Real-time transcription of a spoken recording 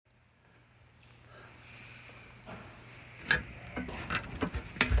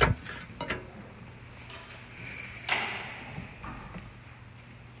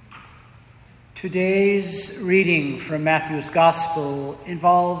Today's reading from Matthew's Gospel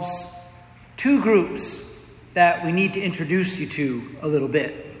involves two groups that we need to introduce you to a little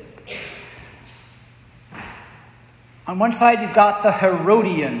bit. On one side, you've got the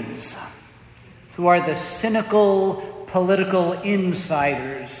Herodians, who are the cynical political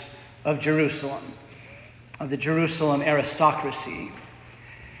insiders of Jerusalem, of the Jerusalem aristocracy.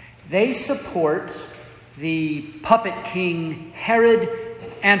 They support the puppet king Herod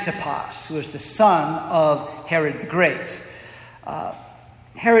Antipas, who is the son of Herod the Great.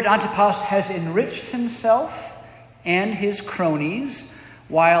 Herod Antipas has enriched himself and his cronies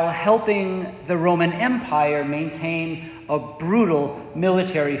while helping the Roman Empire maintain a brutal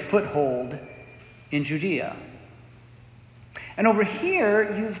military foothold in Judea. And over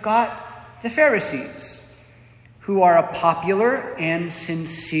here, you've got the Pharisees, who are a popular and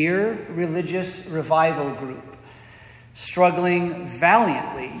sincere religious revival group, struggling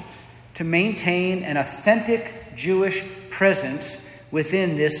valiantly to maintain an authentic Jewish presence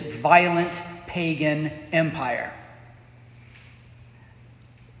within this violent pagan empire.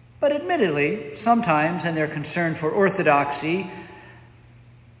 But admittedly, sometimes in their concern for orthodoxy,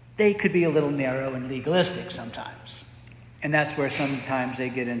 they could be a little narrow and legalistic sometimes. And that's where sometimes they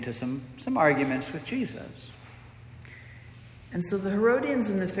get into some arguments with Jesus. And so the Herodians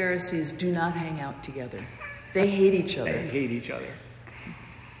and the Pharisees do not hang out together. They hate each other. They hate each other.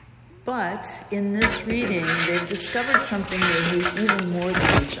 But in this reading, they've discovered something they hate even more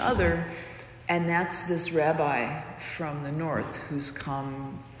than each other, and that's this rabbi from the north who's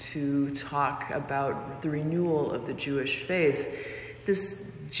come to talk about the renewal of the Jewish faith. This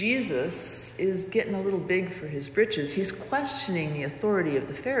Jesus is getting a little big for his britches. He's questioning the authority of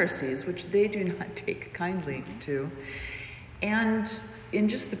the Pharisees, which they do not take kindly to. And in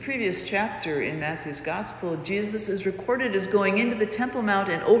just the previous chapter in Matthew's Gospel, Jesus is recorded as going into the Temple Mount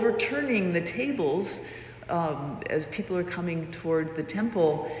and overturning the tables as people are coming toward the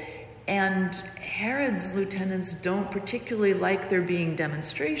temple. And Herod's lieutenants don't particularly like there being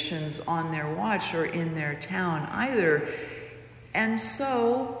demonstrations on their watch or in their town either. And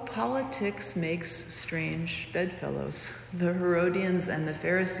so politics makes strange bedfellows. The Herodians and the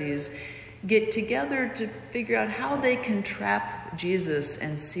Pharisees get together to figure out how they can trap Jesus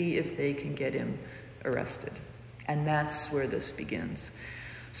and see if they can get him arrested. And that's where this begins.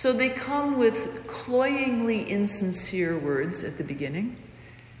 So they come with cloyingly insincere words at the beginning,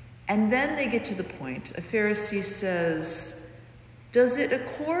 and then they get to the point. A Pharisee says, "Does it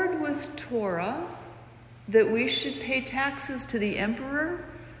accord with Torah that we should pay taxes to the emperor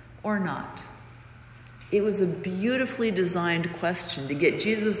or not?" It was a beautifully designed question to get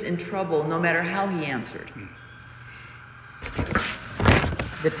Jesus in trouble no matter how he answered.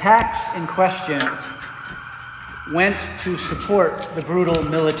 The tax in question went to support the brutal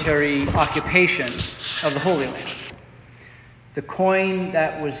military occupation of the Holy Land. The coin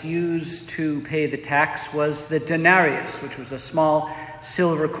that was used to pay the tax was the denarius, which was a small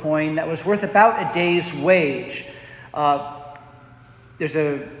silver coin that was worth about a day's wage. There's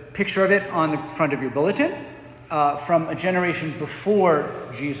a picture of it on the front of your bulletin from a generation before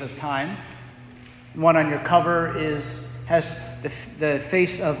Jesus' time. The one on your cover has the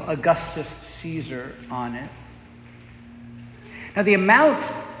face of Augustus Caesar on it. Now, the amount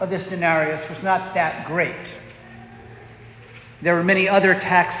of this denarius was not that great. There were many other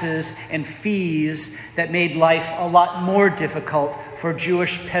taxes and fees that made life a lot more difficult for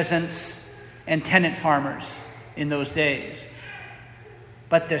Jewish peasants and tenant farmers in those days.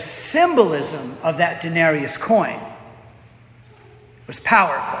 But the symbolism of that denarius coin was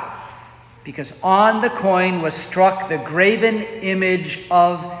powerful, because on the coin was struck the graven image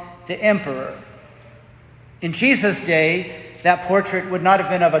of the emperor. In Jesus' day, that portrait would not have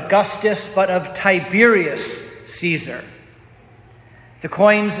been of Augustus, but of Tiberius Caesar. The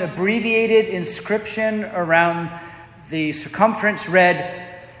coin's abbreviated inscription around the circumference read,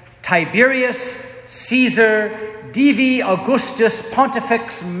 "Tiberius Caesar Divi Augustus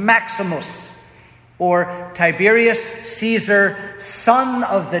Pontifex Maximus," or Tiberius Caesar, son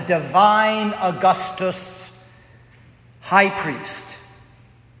of the divine Augustus, high priest.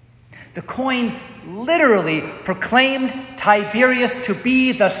 The coin literally proclaimed Tiberius to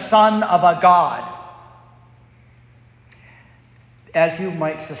be the son of a god. As you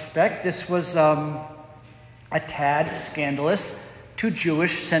might suspect, this was a tad scandalous to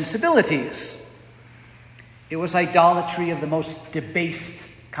Jewish sensibilities. It was idolatry of the most debased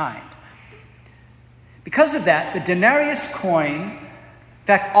kind. Because of that, the denarius coin, in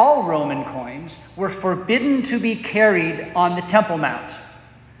fact, all Roman coins, were forbidden to be carried on the Temple Mount,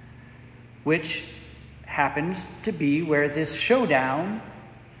 which happens to be where this showdown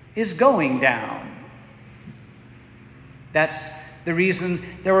is going down. That's the reason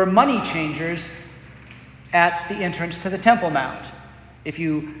there were money changers at the entrance to the Temple Mount. If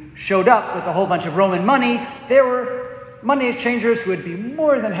you showed up with a whole bunch of Roman money, there were money exchangers who would be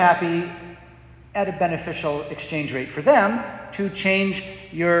more than happy at a beneficial exchange rate for them to change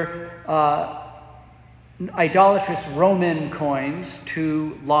your idolatrous Roman coins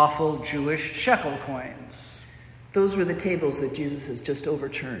to lawful Jewish shekel coins. Those were the tables that Jesus has just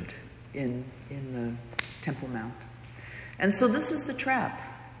overturned in the Temple Mount. And so this is the trap.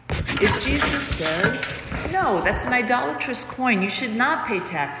 If Jesus says, no, that's an idolatrous coin, you should not pay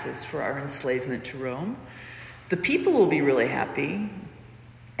taxes for our enslavement to Rome, the people will be really happy,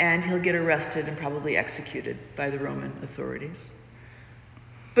 and he'll get arrested and probably executed by the Roman authorities.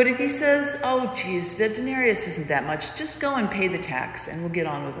 But if he says, oh, geez, the denarius isn't that much, just go and pay the tax and we'll get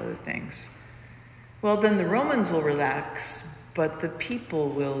on with other things. Well, then the Romans will relax, but the people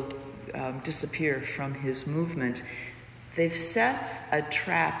will disappear from his movement. They've set a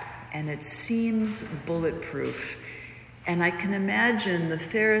trap, and it seems bulletproof. And I can imagine the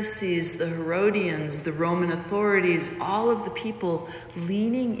Pharisees, the Herodians, the Roman authorities, all of the people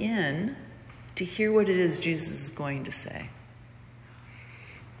leaning in to hear what it is Jesus is going to say.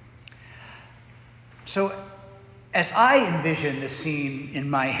 So, as I envision the scene in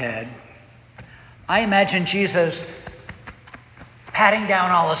my head, I imagine Jesus patting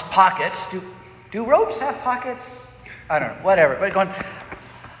down all his pockets. Do ropes have pockets? I don't know, whatever. But going,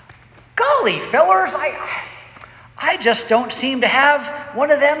 golly, fellers, I just don't seem to have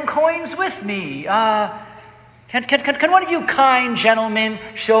one of them coins with me. Can one of you kind gentlemen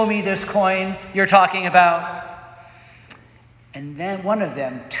show me this coin you're talking about? And then one of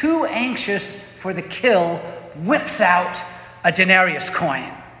them, too anxious for the kill, whips out a denarius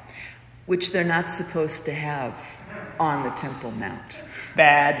coin. Which they're not supposed to have on the Temple Mount.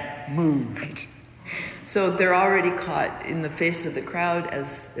 Bad move. Right. So they're already caught in the face of the crowd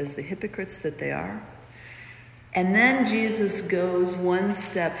as the hypocrites that they are. And then Jesus goes one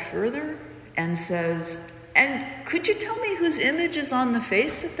step further and says, and could you tell me whose image is on the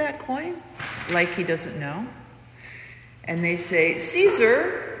face of that coin? Like he doesn't know. And they say,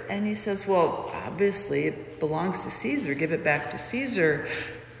 Caesar. And he says, well, obviously it belongs to Caesar. Give it back to Caesar.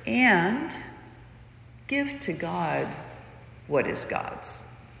 And give to God what is God's.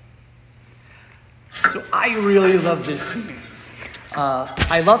 So I really love this scene.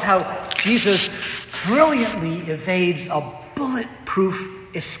 I love how Jesus brilliantly evades a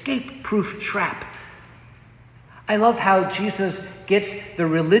bulletproof, escape-proof trap. I love how Jesus gets the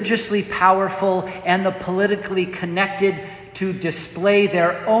religiously powerful and the politically connected to display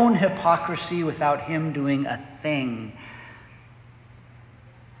their own hypocrisy without him doing a thing.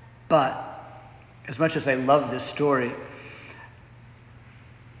 But as much as I love this story,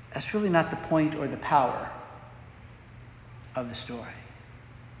 that's really not the point or the power of the story.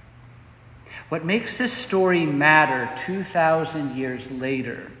 What makes this story matter 2,000 years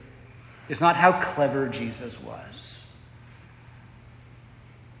later is not how clever Jesus was.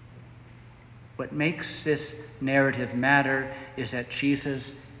 What makes this narrative matter is that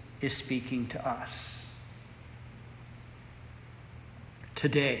Jesus is speaking to us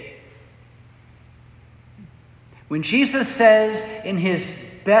today. When Jesus says in his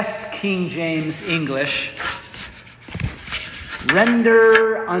best King James English,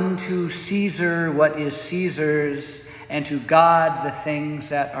 render unto Caesar what is Caesar's, and to God the things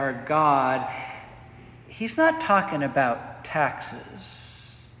that are God, he's not talking about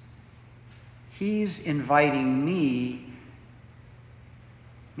taxes. He's inviting me,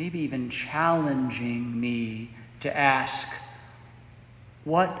 maybe even challenging me to ask,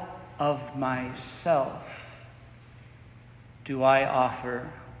 what of myself do I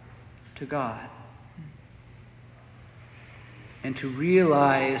offer to God? And to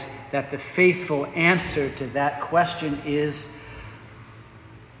realize that the faithful answer to that question is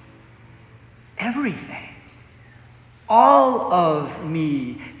everything. All of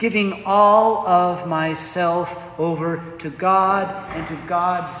me, giving all of myself over to God and to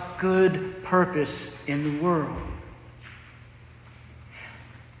God's good purpose in the world.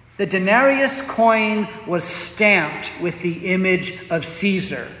 The denarius coin was stamped with the image of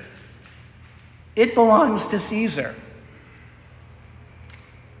Caesar. It belongs to Caesar.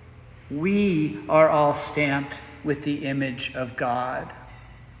 We are all stamped with the image of God,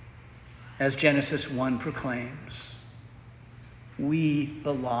 as Genesis 1 proclaims. We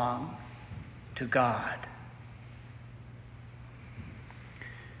belong to God.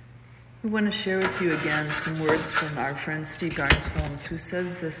 We want to share with you again some words from our friend Steve Garnes Holmes, who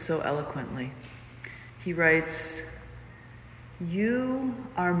says this so eloquently. He writes, You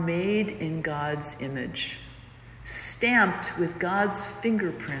are made in God's image, stamped with God's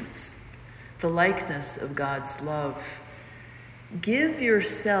fingerprints, the likeness of God's love. Give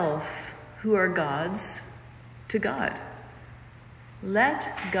yourself, who are God's, to God. Let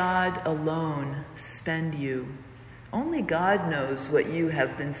God alone spend you. Only God knows what you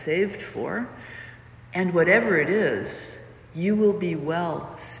have been saved for, and whatever it is, you will be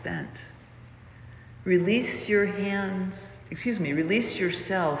well spent. Release yourself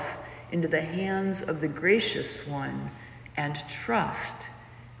into the hands of the gracious one and trust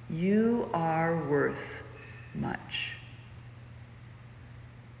you are worth much.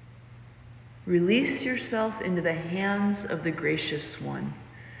 Release yourself into the hands of the gracious one,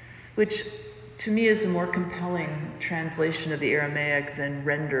 which to me is a more compelling translation of the Aramaic than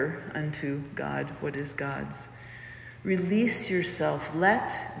render unto God what is God's. Release yourself,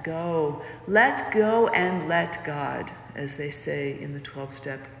 let go and let God, as they say in the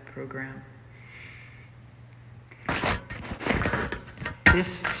 12-step program. This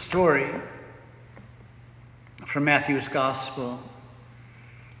story from Matthew's Gospel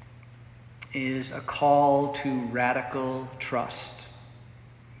is a call to radical trust.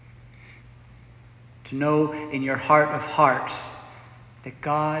 To know in your heart of hearts that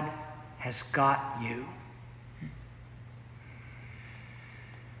God has got you.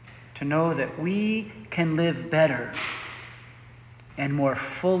 To know that we can live better and more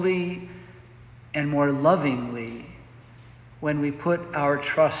fully and more lovingly when we put our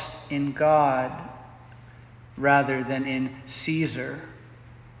trust in God rather than in Caesar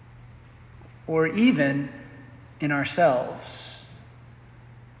or even in ourselves.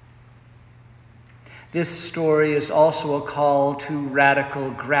 This story is also a call to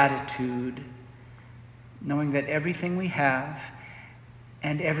radical gratitude, knowing that everything we have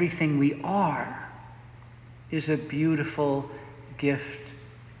and everything we are is a beautiful gift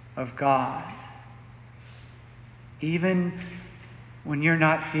of God. Even when you're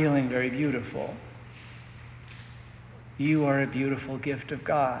not feeling very beautiful, you are a beautiful gift of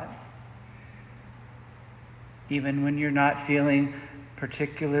God. Even when you're not feeling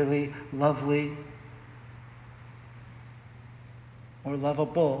particularly lovely or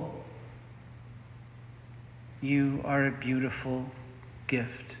lovable, you are a beautiful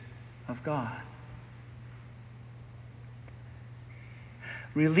gift of God.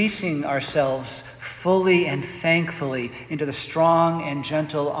 Releasing ourselves fully and thankfully into the strong and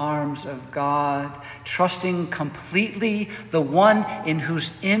gentle arms of God, trusting completely the one in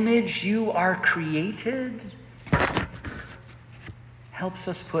whose image you are created, helps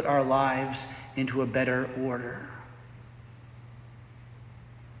us put our lives into a better order.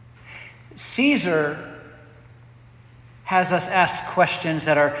 Caesar has us ask questions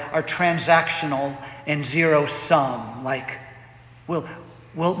that are transactional and zero-sum, like, will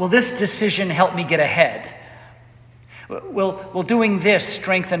this decision help me get ahead? Will doing this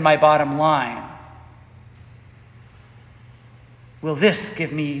strengthen my bottom line? Will this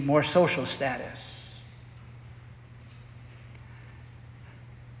give me more social status?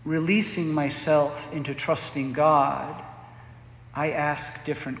 Releasing myself into trusting God, I ask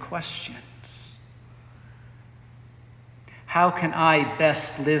different questions. How can I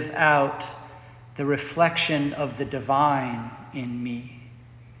best live out the reflection of the divine in me?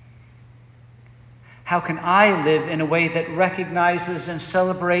 How can I live in a way that recognizes and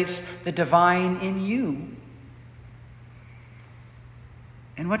celebrates the divine in you?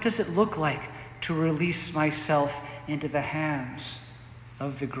 And what does it look like to release myself into the hands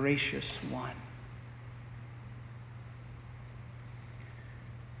of the gracious one?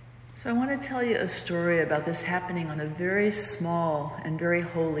 So I want to tell you a story about this happening on a very small and very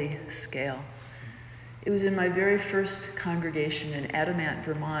holy scale. It was in my very first congregation in Adamant,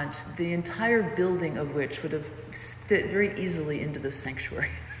 Vermont, the entire building of which would have fit very easily into the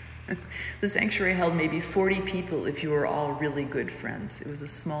sanctuary. The sanctuary held maybe 40 people if you were all really good friends. It was a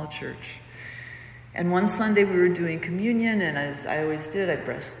small church. And one Sunday we were doing communion, and as I always did, I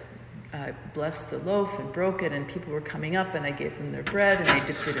blessed the loaf and broke it, and people were coming up, and I gave them their bread, and they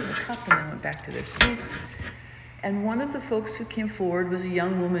dipped it in the cup, and they went back to their seats. And one of the folks who came forward was a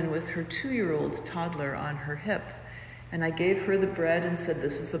young woman with her 2-year-old toddler on her hip. And I gave her the bread and said,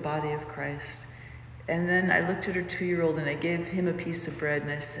 "This is the body of Christ." And then I looked at her 2-year-old and I gave him a piece of bread and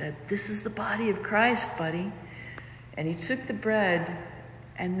I said, "This is the body of Christ, buddy." And he took the bread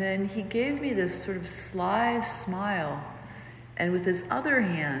and then he gave me this sort of sly smile. And with his other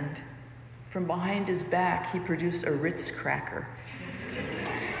hand, from behind his back, he produced a Ritz cracker,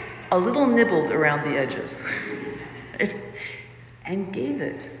 a little nibbled around the edges, and gave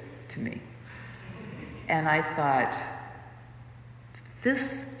it to me. And I thought,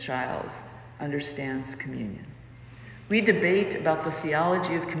 This child understands communion. We debate about the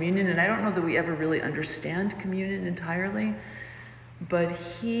theology of communion, and I don't know that we ever really understand communion entirely, but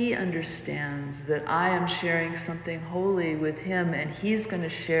he understands that I am sharing something holy with him, and he's going to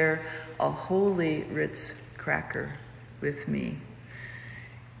share a holy Ritz cracker with me,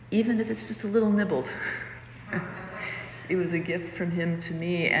 even if it's just a little nibbled. It was a gift from him to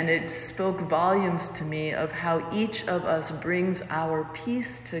me, and it spoke volumes to me of how each of us brings our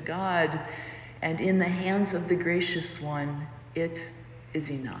peace to God, and in the hands of the gracious one, it is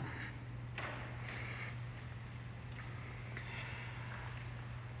enough.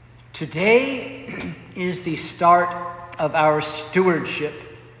 Today is the start of our stewardship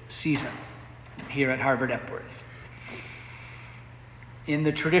season here at Harvard Epworth. In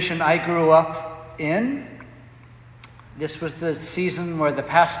the tradition I grew up in, this was the season where the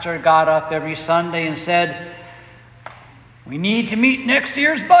pastor got up every Sunday and said, "We need to meet next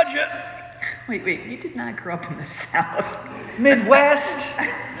year's budget." Wait, you did not grow up in the South. Midwest.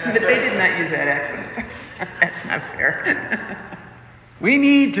 But they did not use that accent. That's not fair. "We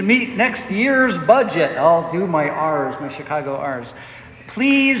need to meet next year's budget." I'll do my R's, my Chicago R's.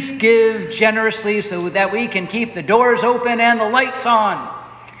 "Please give generously so that we can keep the doors open and the lights on."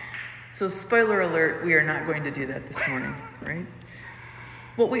 So spoiler alert, we are not going to do that this morning, right?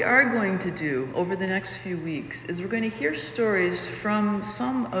 What we are going to do over the next few weeks is we're going to hear stories from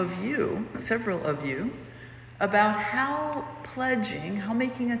some of you, several of you, about how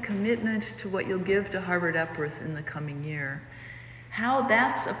making a commitment to what you'll give to Harvard Epworth in the coming year, how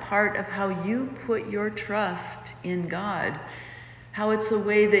that's a part of how you put your trust in God, how it's a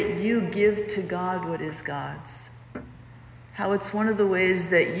way that you give to God what is God's, how it's one of the ways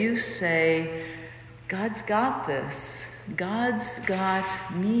that you say, God's got this, God's got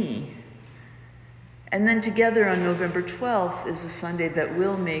me. And then together on November 12th is a Sunday that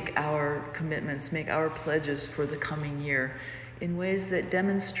will make our commitments, make our pledges for the coming year in ways that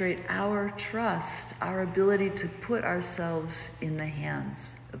demonstrate our trust, our ability to put ourselves in the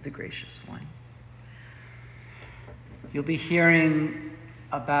hands of the gracious one. You'll be hearing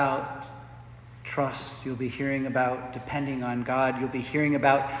about trust. You'll be hearing about depending on God. You'll be hearing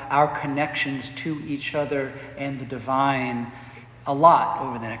about our connections to each other and the divine a lot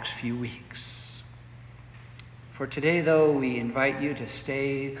over the next few weeks. For today, though, we invite you to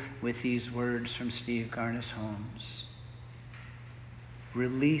stay with these words from Steve Garnis Holmes.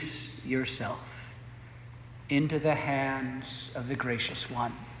 Release yourself into the hands of the gracious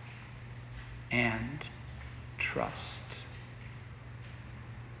one and trust.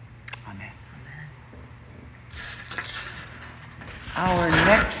 Amen. Our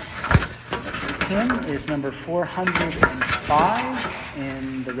next hymn is number 405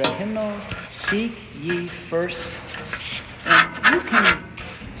 in the red hymnal, "Seek Ye First." And you can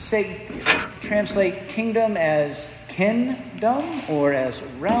translate kingdom as kingdom or as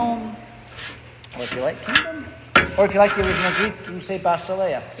realm, or if you like kingdom, or if you like the original Greek, you can say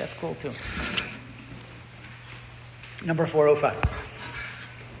basileia. That's cool too. Number 405.